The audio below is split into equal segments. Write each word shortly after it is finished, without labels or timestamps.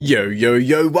Yo, yo,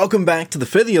 yo, welcome back to the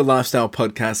Further Your Lifestyle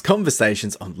podcast,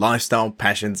 conversations on lifestyle,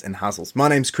 passions, and hustles. My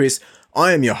name's Chris,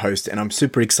 I am your host, and I'm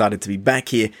super excited to be back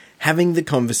here having the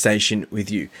conversation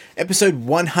with you. Episode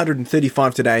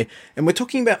 135 today, and we're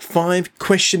talking about 5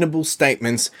 questionable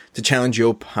statements to challenge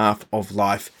your path of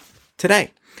life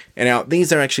today. And now,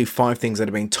 these are actually 5 things that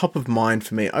have been top of mind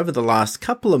for me over the last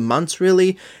couple of months,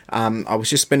 really. I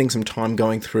was just spending some time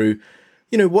going through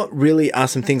what really are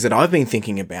some things that I've been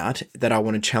thinking about that I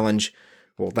want to challenge,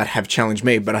 that have challenged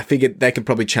me, but I figured they could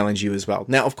probably challenge you as well.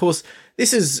 Now, of course,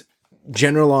 this is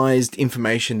generalized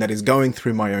information that is going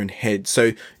through my own head,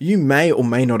 so you may or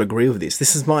may not agree with this.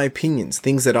 This is my opinions,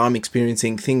 things that I'm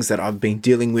experiencing, things that I've been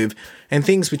dealing with, and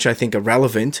things which I think are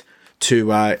relevant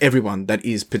to everyone that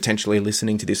is potentially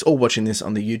listening to this or watching this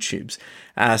on the YouTubes.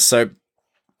 So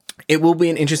it will be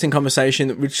an interesting conversation,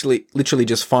 literally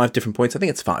just 5 different points. I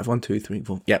think it's 5. 1, 2, 3,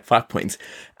 4. Yeah, 5 points.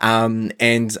 And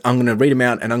I'm going to read them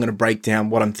out and I'm going to break down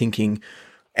what I'm thinking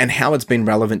and how it's been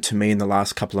relevant to me in the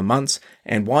last couple of months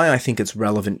and why I think it's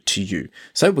relevant to you.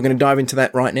 So we're going to dive into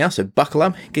that right now. So buckle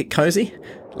up, get cozy.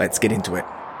 Let's get into it.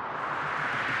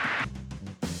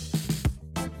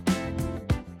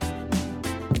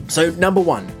 So number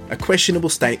 1, a questionable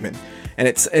statement. And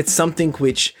it's something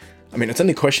which, it's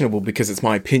only questionable because it's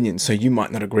my opinion, so you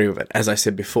might not agree with it, as I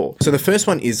said before. So the first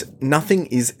one is, nothing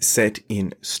is set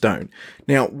in stone.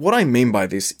 Now, what I mean by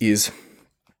this is,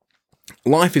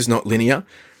 life is not linear.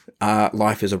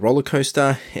 Life is a roller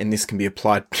coaster, and this can be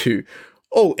applied to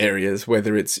all areas,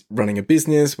 whether it's running a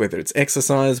business, whether it's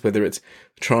exercise, whether it's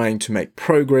trying to make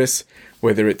progress,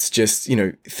 whether it's just,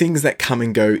 things that come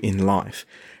and go in life.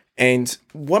 And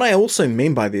what I also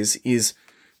mean by this is,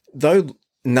 though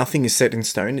nothing is set in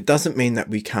stone, it doesn't mean that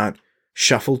we can't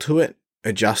shuffle to it,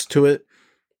 adjust to it,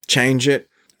 change it,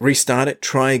 restart it,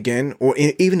 try again, or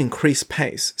even increase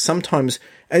pace. Sometimes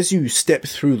as you step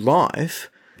through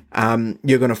life,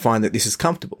 you're going to find that this is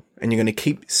comfortable and you're going to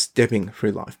keep stepping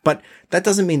through life. But that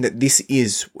doesn't mean that this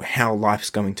is how life's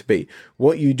going to be.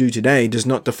 What you do today does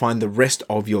not define the rest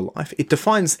of your life. It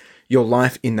defines your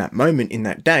life in that moment, in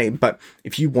that day. But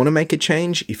if you want to make a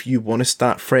change, if you want to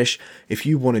start fresh, if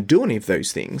you want to do any of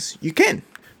those things, you can,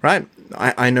 right?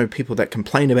 I know people that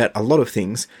complain about a lot of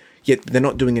things, yet they're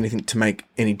not doing anything to make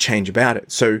any change about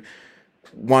it. So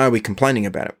why are we complaining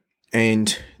about it?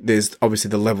 And there's obviously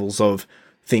the levels of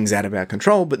things out of our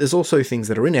control, but there's also things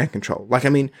that are in our control.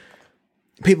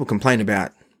 People complain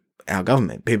about our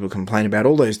government. People complain about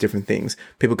all those different things.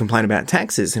 People complain about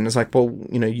taxes. And it's like, well,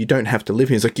 you don't have to live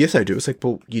here. It's like, yes, I do. It's like,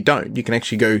 well, you don't. You can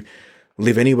actually go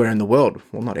live anywhere in the world.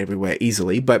 Well, not everywhere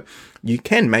easily, but you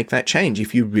can make that change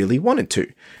if you really wanted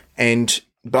to. And,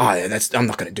 I'm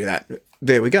not going to do that.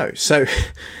 There we go. So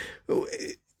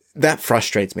that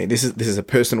frustrates me. This is a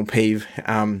personal peeve.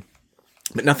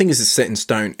 But nothing is set in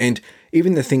stone. And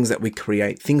even the things that we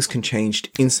create, things can change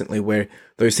instantly where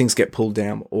those things get pulled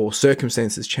down or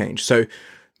circumstances change. So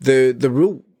the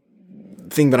real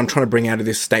thing that I'm trying to bring out of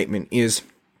this statement is,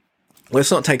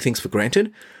 let's not take things for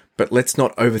granted, but let's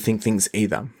not overthink things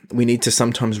either. We need to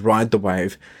sometimes ride the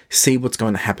wave, see what's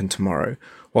going to happen tomorrow,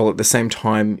 while at the same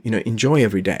time, enjoy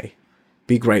every day.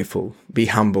 Be grateful, be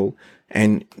humble,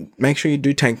 and make sure you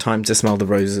do take time to smell the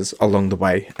roses along the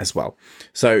way as well.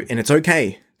 So, and it's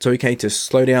okay. It's okay to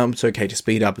slow down. It's okay to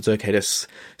speed up. It's okay to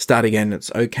start again.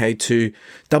 It's okay to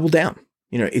double down.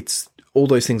 It's all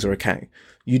those things are okay.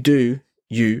 You do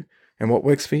you and what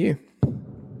works for you.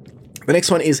 The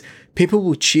next one is, people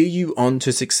will cheer you on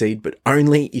to succeed, but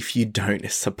only if you don't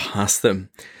surpass them.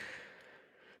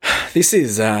 This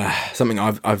is something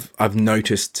I've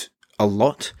noticed a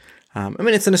lot.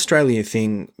 It's an Australian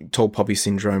thing, tall poppy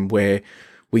syndrome, where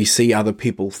we see other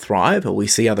people thrive or we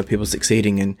see other people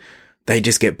succeeding and they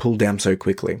just get pulled down so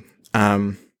quickly.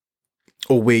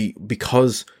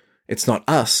 Because it's not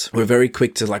us, we're very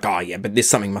quick to like, oh yeah, but this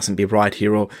something mustn't be right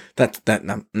here, or that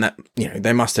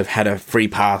they must have had a free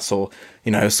pass, or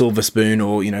a silver spoon,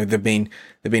 or they've been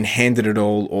handed it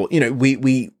all, or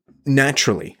we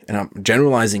naturally, and I'm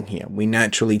generalizing here, we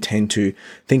naturally tend to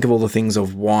think of all the things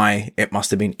of why it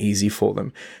must have been easy for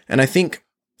them. And I think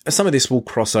some of this will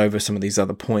cross over some of these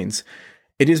other points.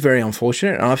 It is very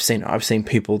unfortunate. And I've seen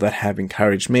people that have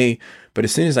encouraged me, but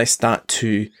as soon as I start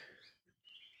to,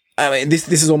 this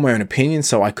is all my own opinion,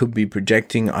 so I could be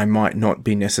projecting. I might not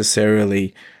be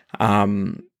necessarily, I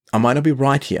might not be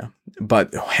right here,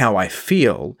 but how I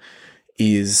feel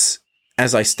is,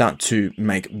 as I start to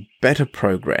make better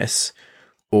progress,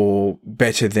 or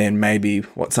better than maybe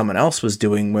what someone else was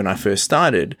doing when I first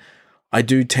started, I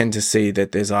do tend to see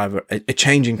that there's either a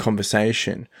change in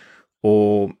conversation,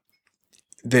 or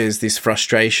there's this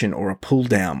frustration or a pull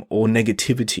down or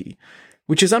negativity.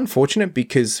 which is unfortunate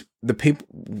because the people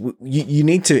you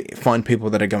need to find people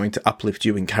that are going to uplift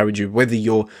you, encourage you, whether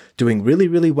you're doing really,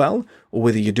 really well or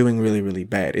whether you're doing really, really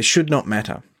bad. It should not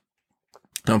matter.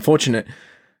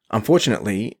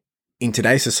 Unfortunately, in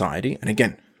today's society, and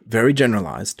again, very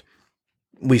generalized,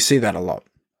 we see that a lot.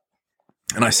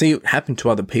 And I see it happen to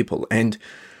other people. And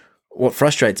what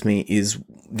frustrates me is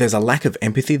there's a lack of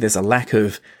empathy, there's a lack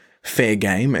of fair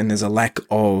game, and there's a lack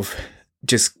of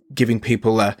just giving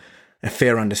people a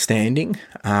fair understanding.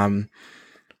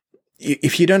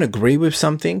 If you don't agree with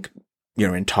something,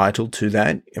 you're entitled to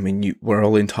that. I mean, we're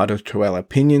all entitled to our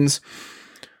opinions.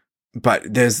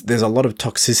 But there's a lot of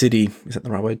toxicity, is that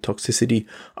the right word? Toxicity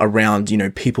around,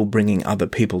 people bringing other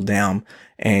people down.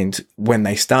 And when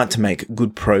they start to make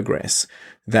good progress,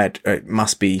 that it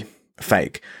must be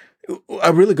fake.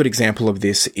 A really good example of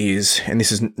this is, and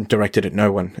this is directed at no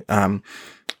one,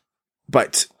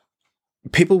 but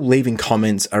people leaving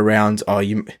comments around, oh,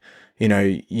 you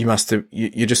must have,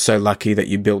 you're just so lucky that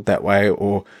you built that way,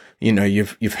 or,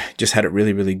 you've just had it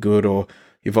really, really good, or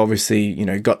you've obviously,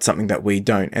 got something that we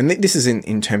don't. And this is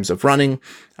in terms of running.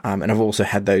 And I've also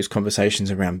had those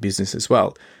conversations around business as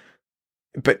well.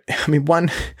 But I mean,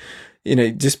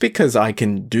 just because I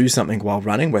can do something while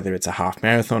running, whether it's a half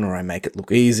marathon or I make it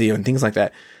look easy and things like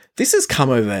that, this has come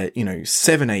over,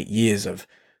 7-8 years of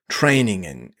training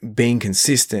and being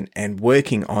consistent and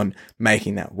working on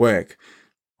making that work.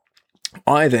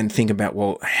 I then think about,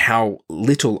 well, how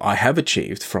little I have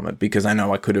achieved from it, because I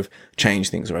know I could have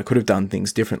changed things or I could have done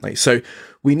things differently. So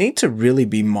we need to really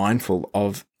be mindful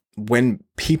of when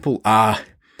people are,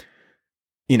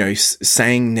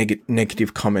 saying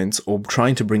negative comments or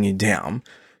trying to bring you down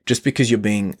just because you're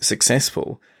being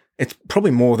successful. It's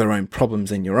probably more their own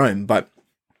problems than your own, but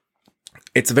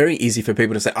it's very easy for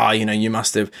people to say,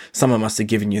 someone must have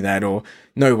given you that, or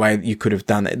no way you could have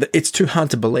done that. It's too hard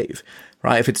to believe,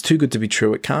 right? If it's too good to be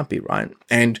true, it can't be, right?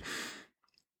 And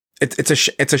it's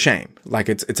a shame. Like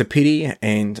it's a pity.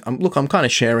 And I'm kind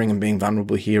of sharing and being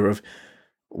vulnerable here of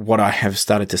what I have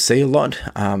started to see a lot.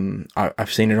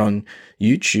 I've seen it on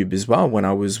YouTube as well. When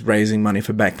I was raising money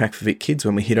for Backpack for Vic Kids,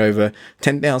 when we hit over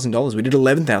 $10,000, we did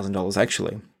 $11,000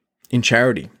 actually in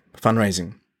charity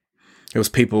fundraising. It was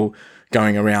people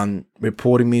going around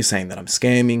reporting me, saying that I'm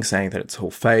scamming, saying that it's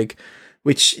all fake,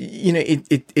 which,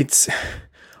 it's,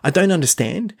 I don't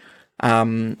understand.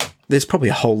 There's probably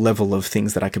a whole level of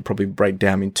things that I could probably break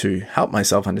down into help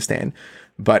myself understand,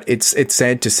 but it's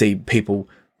sad to see people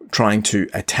trying to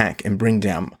attack and bring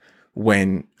down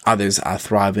when others are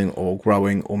thriving or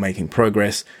growing or making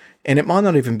progress. And it might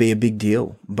not even be a big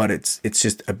deal, but it's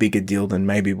just a bigger deal than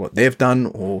maybe what they've done,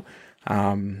 or,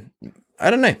 I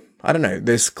don't know.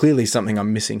 There's clearly something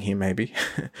I'm missing here, maybe.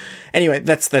 Anyway,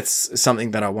 that's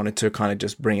something that I wanted to kind of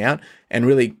just bring out and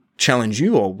really challenge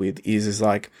you all with is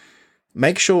like,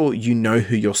 make sure you know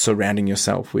who you're surrounding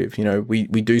yourself with. We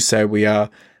do say we are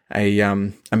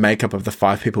a makeup of the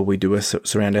 5 people we do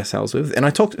surround ourselves with. And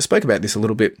I spoke about this a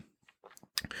little bit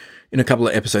in a couple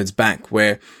of episodes back,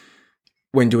 where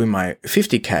when doing my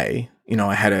 50K,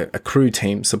 I had a crew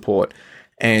team support.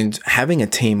 And having a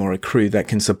team or a crew that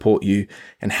can support you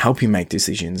and help you make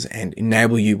decisions and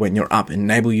enable you when you're up,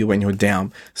 enable you when you're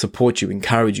down, support you,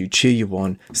 encourage you, cheer you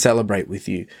on, celebrate with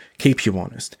you, keep you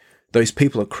honest. Those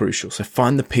people are crucial. So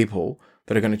find the people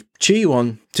that are going to cheer you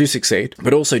on to succeed,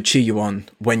 but also cheer you on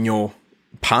when you're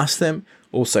past them,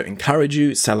 also encourage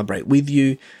you, celebrate with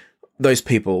you. Those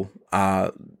people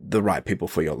are the right people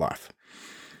for your life.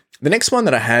 The next one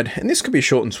that I had, and this could be a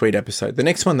short and sweet episode, the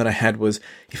next one that I had was,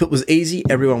 if it was easy,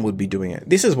 everyone would be doing it.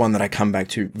 This is one that I come back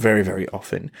to very, very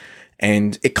often.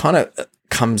 And it kind of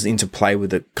comes into play with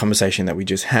the conversation that we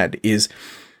just had, is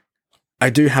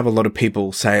I do have a lot of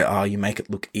people say, oh, you make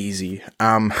it look easy.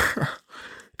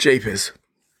 Jeepers.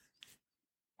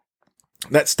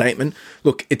 That statement,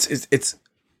 look,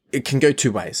 it can go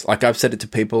two ways. Like I've said it to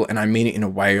people, and I mean it in a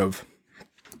way of,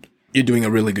 you're doing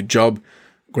a really good job.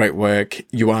 Great work,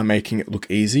 you are making it look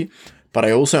easy. But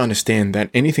I also understand that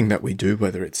anything that we do,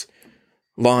 whether it's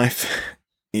life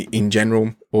in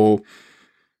general or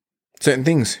certain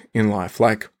things in life,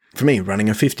 like for me, running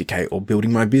a 50K or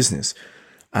building my business,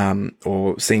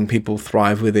 or seeing people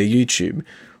thrive with their YouTube,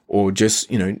 or just,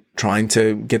 trying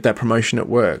to get that promotion at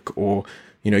work, or,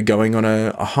 going on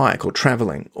a hike or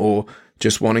traveling, or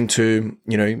just wanting to,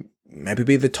 maybe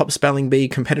be the top spelling bee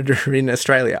competitor in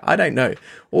Australia. I don't know.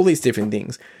 All these different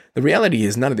things. The reality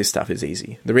is none of this stuff is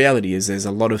easy. The reality is there's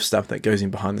a lot of stuff that goes in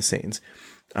behind the scenes.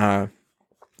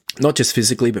 Not just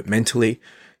physically, but mentally.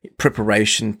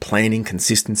 Preparation, planning,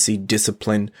 consistency,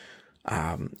 discipline,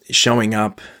 showing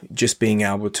up, just being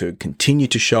able to continue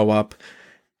to show up.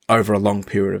 over a long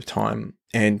period of time.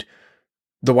 And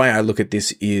the way I look at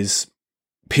this is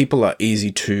people are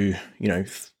easy to,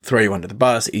 throw you under the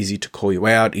bus, easy to call you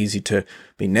out, easy to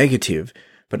be negative.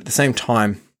 But at the same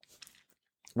time,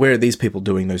 where are these people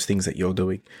doing those things that you're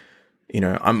doing?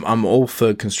 I'm all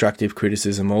for constructive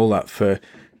criticism, all up for,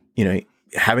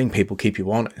 having people keep you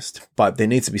honest. But there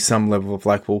needs to be some level of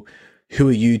like, well, who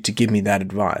are you to give me that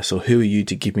advice? Or who are you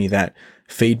to give me that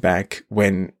feedback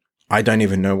when I don't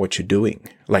even know what you're doing?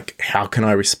 Like, how can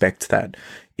I respect that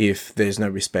if there's no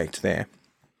respect there?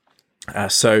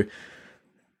 So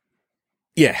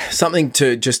something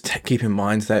to just keep in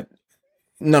mind that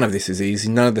none of this is easy.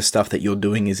 None of the stuff that you're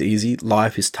doing is easy.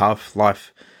 Life is tough.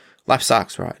 Life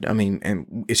sucks, right? I mean,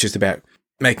 and it's just about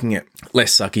making it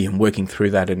less sucky and working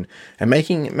through that and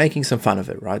making some fun of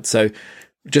it, right? So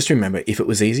just remember, if it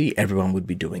was easy, everyone would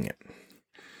be doing it.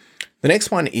 The next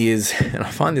one is, and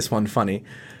I find this one funny,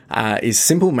 is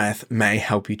simple math may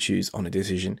help you choose on a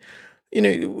decision.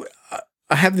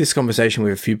 I have this conversation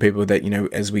with a few people that,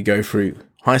 as we go through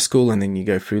high school and then you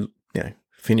go through,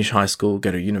 finish high school,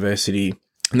 go to university,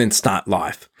 and then start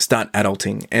life, start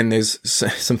adulting. And there's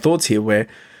some thoughts here where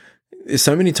there's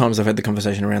so many times I've had the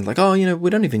conversation around like, we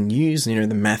don't even use, the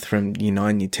math from year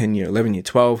 9, year 10, year 11, year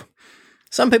 12.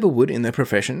 Some people would in their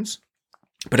professions,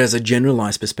 but as a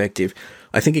generalized perspective,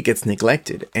 I think it gets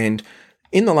neglected. And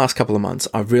in the last couple of months,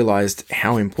 I've realized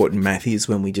how important math is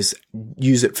when we just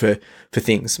use it for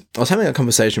things. I was having a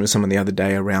conversation with someone the other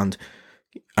day around,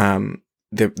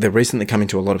 they're recently coming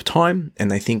to a lot of time, and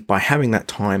they think by having that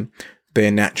time, they're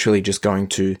naturally just going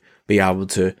to be able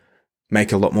to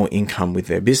make a lot more income with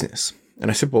their business. And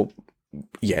I said, well,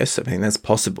 yes, I mean, that's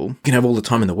possible. You can have all the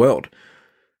time in the world,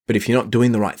 but if you're not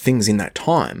doing the right things in that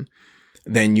time,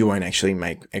 then you won't actually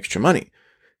make extra money.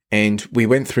 And we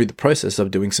went through the process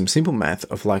of doing some simple math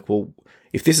of like, well,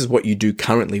 if this is what you do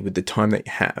currently with the time that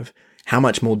you have, how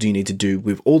much more do you need to do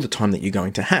with all the time that you're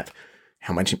going to have?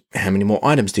 How many more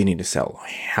items do you need to sell?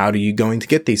 How are you going to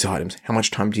get these items? How much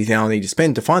time do you now need to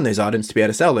spend to find those items to be able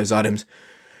to sell those items?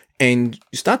 And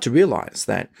you start to realize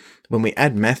that when we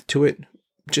add math to it,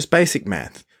 just basic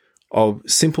math of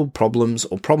simple problems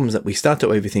or problems that we start to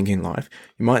overthink in life,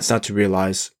 you might start to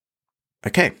realize,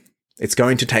 okay, it's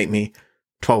going to take me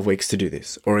 12 weeks to do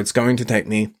this, or it's going to take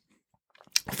me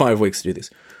 5 weeks to do this,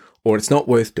 or it's not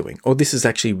worth doing, or this is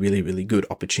actually really, really good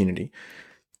opportunity.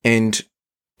 And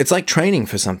it's like training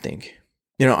for something.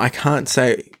 I can't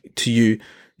say to you,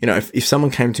 if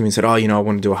someone came to me and said, I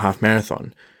want to do a half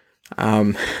marathon,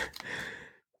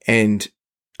 and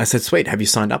I said, sweet, have you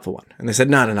signed up for one? And they said,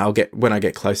 no, when I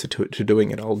get closer to doing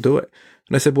it, I'll do it.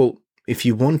 And I said, well, if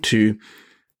you want to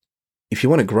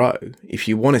grow, if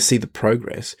you want to see the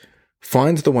progress,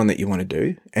 find the one that you want to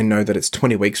do and know that it's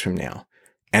 20 weeks from now.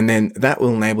 And then that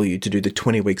will enable you to do the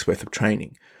 20 weeks worth of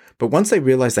training. But once they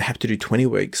realize they have to do 20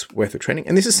 weeks worth of training,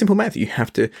 and this is simple math,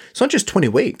 it's not just 20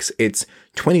 weeks, it's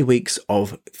 20 weeks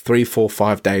of 3, 4,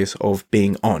 5 days of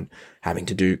being on, having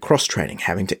to do cross training,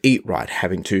 having to eat right,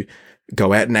 having to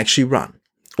go out and actually run.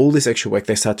 All this extra work,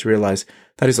 they start to realize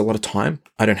that is a lot of time.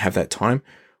 I don't have that time.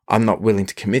 I'm not willing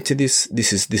to commit to this.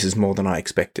 This is more than I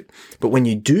expected. But when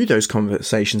you do those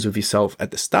conversations with yourself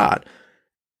at the start,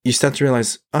 you start to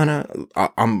realize, oh no,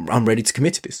 I'm ready to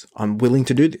commit to this. I'm willing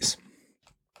to do this.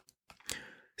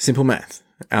 Simple math.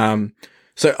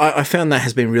 So I found that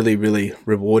has been really, really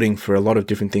rewarding for a lot of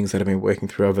different things that I've been working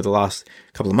through over the last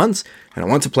couple of months. And I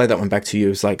want to play that one back to you.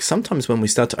 It's like sometimes when we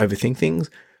start to overthink things,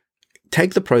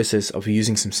 take the process of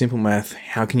using some simple math.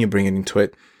 How can you bring it into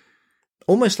it?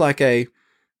 Almost like a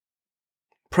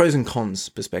pros and cons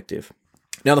perspective.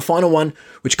 Now, the final one,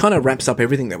 which kind of wraps up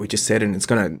everything that we just said, and it's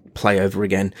going to play over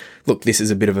again. Look, this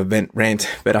is a bit of a rant,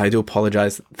 but I do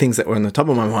apologize. Things that were on the top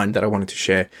of my mind that I wanted to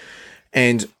share.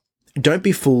 And don't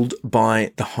be fooled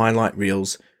by the highlight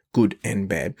reels, good and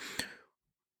bad.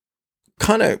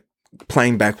 Kind of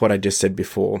playing back what I just said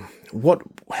before.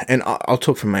 And I'll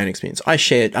talk from my own experience. I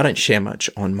don't share much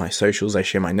on my socials. I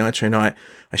share my Nitro Night.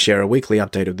 I share a weekly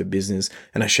update of the business,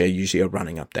 and I share usually a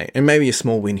running update and maybe a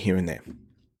small win here and there.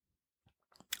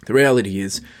 The reality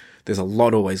is there's a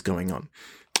lot always going on.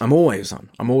 I'm always on.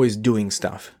 I'm always doing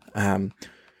stuff,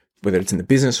 whether it's in the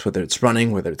business, whether it's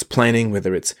running, whether it's planning,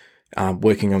 whether it's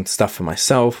working on stuff for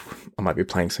myself. I might be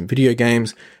playing some video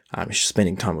games,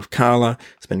 spending time with Carla,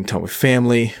 spending time with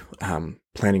family,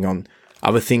 planning on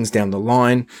other things down the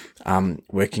line,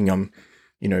 working on,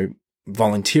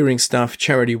 volunteering stuff,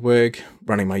 charity work,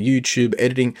 running my YouTube,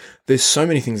 editing. There's so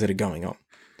many things that are going on.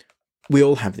 We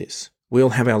all have this. We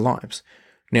all have our lives.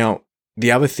 Now,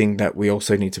 the other thing that we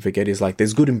also need to forget is like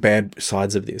there's good and bad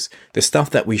sides of this. There's stuff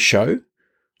that we show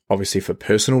obviously for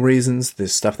personal reasons.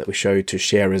 There's stuff that we show to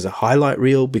share as a highlight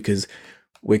reel because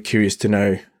we're curious to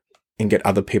know and get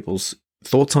other people's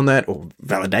thoughts on that or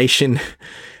validation.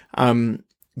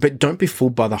 But don't be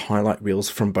fooled by the highlight reels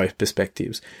from both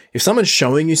perspectives. If someone's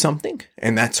showing you something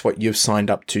and that's what you've signed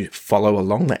up to follow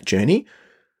along that journey,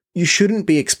 you shouldn't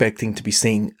be expecting to be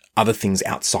seeing other things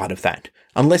outside of that,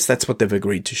 unless that's what they've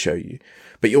agreed to show you.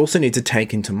 But you also need to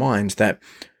take into mind that,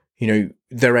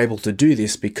 they're able to do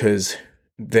this because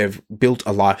they've built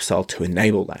a lifestyle to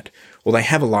enable that, or they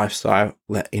have a lifestyle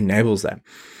that enables that.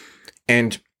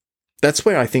 And that's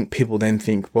where I think people then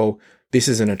think, well, this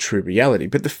isn't a true reality.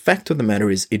 But the fact of the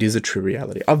matter is, it is a true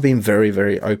reality. I've been very,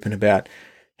 very open about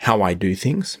how I do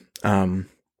things,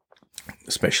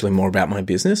 especially more about my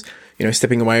business.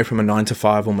 Stepping away from a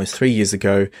 9-to-5 almost 3 years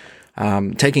ago,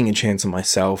 taking a chance on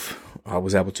myself. I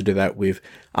was able to do that with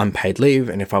unpaid leave.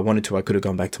 And if I wanted to, I could have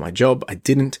gone back to my job. I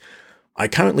didn't. I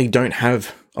currently don't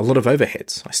have a lot of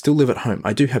overheads. I still live at home.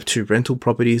 I do have 2 rental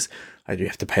properties. I do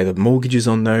have to pay the mortgages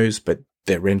on those, but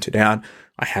they're rented out.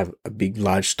 I have a big,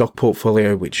 large stock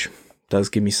portfolio, which does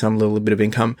give me some little bit of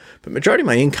income, but majority of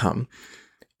my income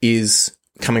is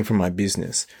coming from my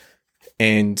business.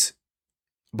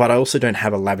 But I also don't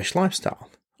have a lavish lifestyle.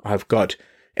 I've got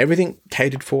everything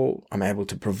catered for. I'm able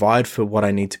to provide for what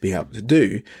I need to be able to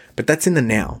do, but that's in the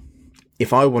now.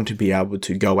 If I want to be able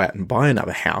to go out and buy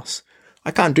another house,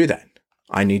 I can't do that.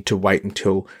 I need to wait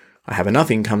until I have enough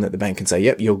income that the bank can say,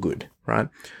 yep, you're good, right?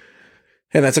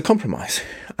 And that's a compromise.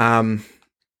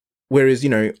 Whereas,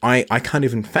 I can't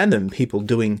even fathom people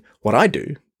doing what I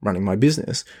do, running my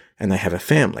business, and they have a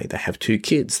family, they have 2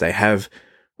 kids, they have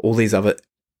all these other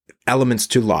elements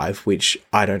to life, which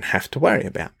I don't have to worry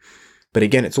about. But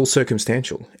again, it's all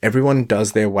circumstantial. Everyone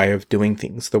does their way of doing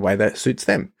things the way that suits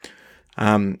them.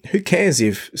 Who cares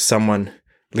if someone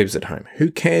lives at home?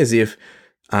 Who cares if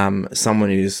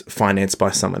someone is financed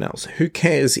by someone else? Who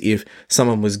cares if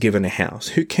someone was given a house?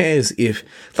 Who cares if,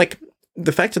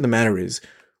 the fact of the matter is,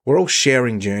 we're all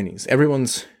sharing journeys.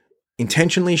 Everyone's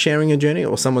intentionally sharing a journey,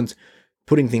 or someone's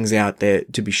putting things out there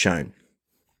to be shown.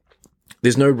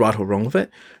 There's no right or wrong with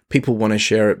it. People want to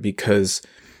share it because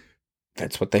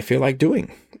that's what they feel like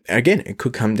doing. Again, it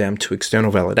could come down to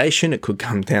external validation. It could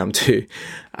come down to,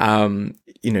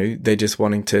 they're just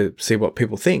wanting to see what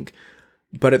people think.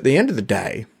 But at the end of the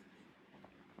day,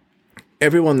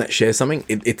 everyone that shares something,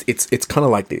 it's kind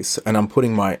of like this, and I'm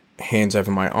putting my hands over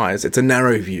my eyes. It's a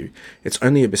narrow view. It's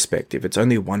only a perspective. It's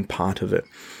only one part of it.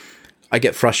 I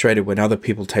get frustrated when other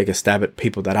people take a stab at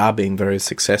people that are being very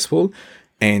successful,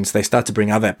 and they start to bring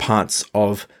other parts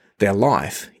of their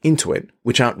life into it,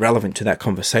 which aren't relevant to that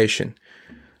conversation.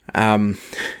 In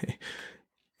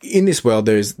this world,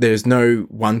 there's no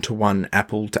one-to-one,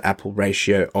 apple-to-apple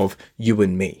ratio of you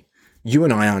and me. You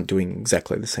and I aren't doing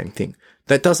exactly the same thing.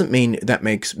 That doesn't mean that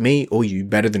makes me or you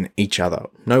better than each other.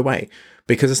 No way.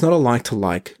 Because it's not a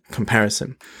like-to-like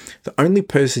comparison. The only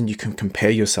person you can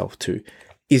compare yourself to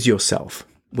is yourself,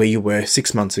 where you were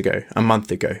 6 months ago, a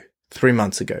month ago, 3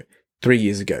 months ago, 3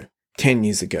 years ago, 10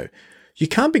 years ago. You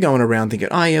can't be going around thinking,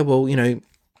 I've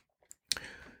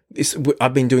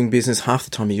been doing business half the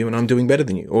time of you and I'm doing better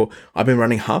than you. Or I've been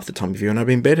running half the time of you and I've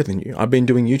been better than you. I've been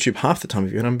doing YouTube half the time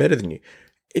of you and I'm better than you.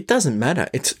 It doesn't matter.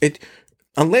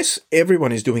 Unless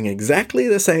everyone is doing exactly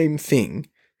the same thing,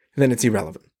 then it's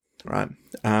irrelevant, right?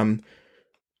 And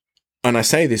I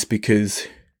say this because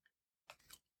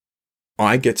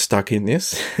I get stuck in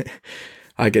this.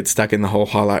 I get stuck in the whole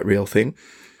highlight reel thing.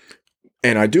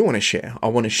 And I do want to share. I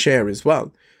want to share as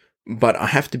well. But I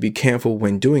have to be careful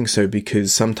when doing so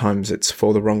because sometimes it's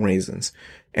for the wrong reasons.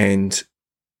 And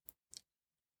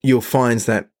you'll find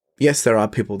that, yes, there are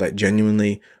people that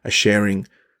genuinely are sharing,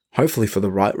 hopefully for the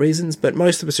right reasons, but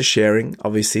most of us are sharing,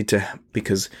 obviously,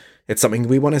 because it's something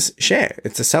we want to share.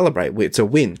 It's a celebrate. It's a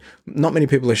win. Not many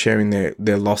people are sharing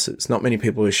their losses. Not many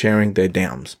people are sharing their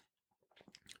downs.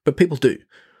 But people do.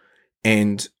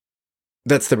 And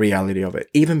that's the reality of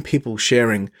it. Even people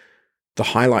sharing the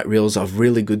highlight reels of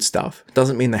really good stuff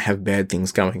doesn't mean they have bad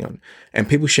things going on. And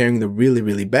people sharing the really,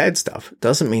 really bad stuff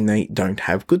doesn't mean they don't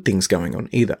have good things going on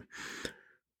either.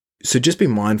 So just be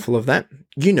mindful of that.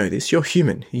 You know this. You're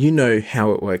human. You know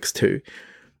how it works too.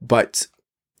 But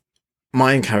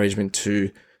my encouragement to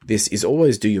this is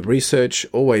always do your research.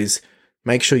 Always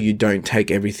make sure you don't take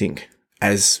everything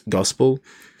as gospel.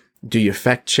 Do your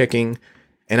fact checking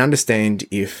and understand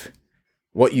if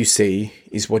what you see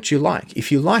is what you like.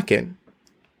 If you like it,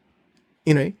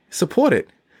 support it.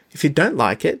 If you don't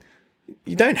like it,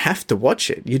 you don't have to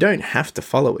watch it. You don't have to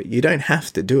follow it. You don't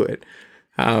have to do it.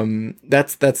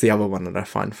 That's the other one that I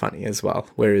find funny as well.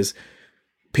 Whereas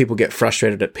people get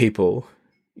frustrated at people,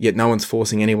 yet no one's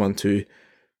forcing anyone to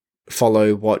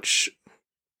follow, watch,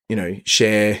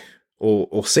 share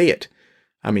or see it.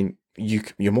 I mean,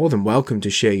 you're more than welcome to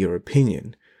share your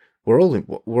opinion. We're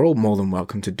all more than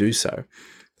welcome to do so.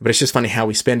 But it's just funny how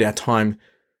we spend our time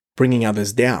bringing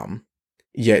others down,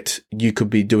 yet you could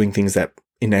be doing things that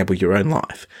enable your own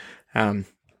life.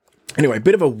 Anyway, a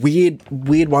bit of a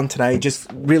weird one today, just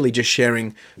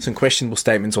sharing some questionable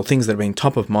statements or things that have been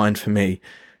top of mind for me.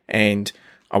 And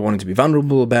I wanted to be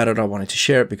vulnerable about it. I wanted to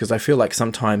share it because I feel like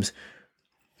sometimes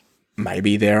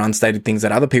maybe there are unstated things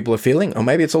that other people are feeling, or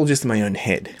maybe it's all just in my own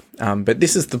head. But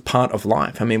this is the part of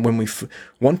life. I mean, when we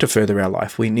want to further our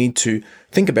life, we need to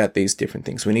think about these different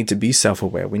things. We need to be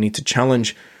self-aware. We need to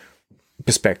challenge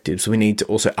perspectives. We need to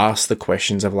also ask the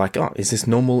questions of like, oh, is this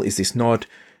normal? Is this not?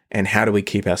 And how do we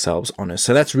keep ourselves honest?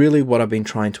 So that's really what I've been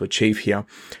trying to achieve here.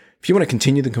 If you want to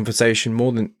continue the conversation,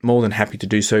 more than happy to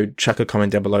do so. Chuck a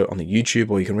comment down below on the YouTube,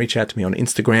 or you can reach out to me on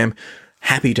Instagram.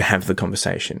 Happy to have the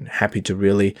conversation. Happy to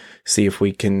really see if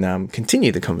we can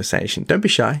continue the conversation. Don't be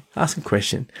shy. Ask a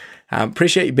question.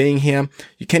 Appreciate you being here.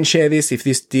 You can share this if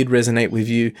this did resonate with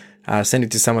you. Send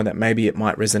it to someone that maybe it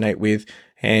might resonate with.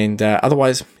 And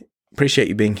otherwise, appreciate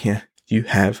you being here. You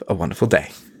have a wonderful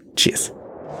day. Cheers.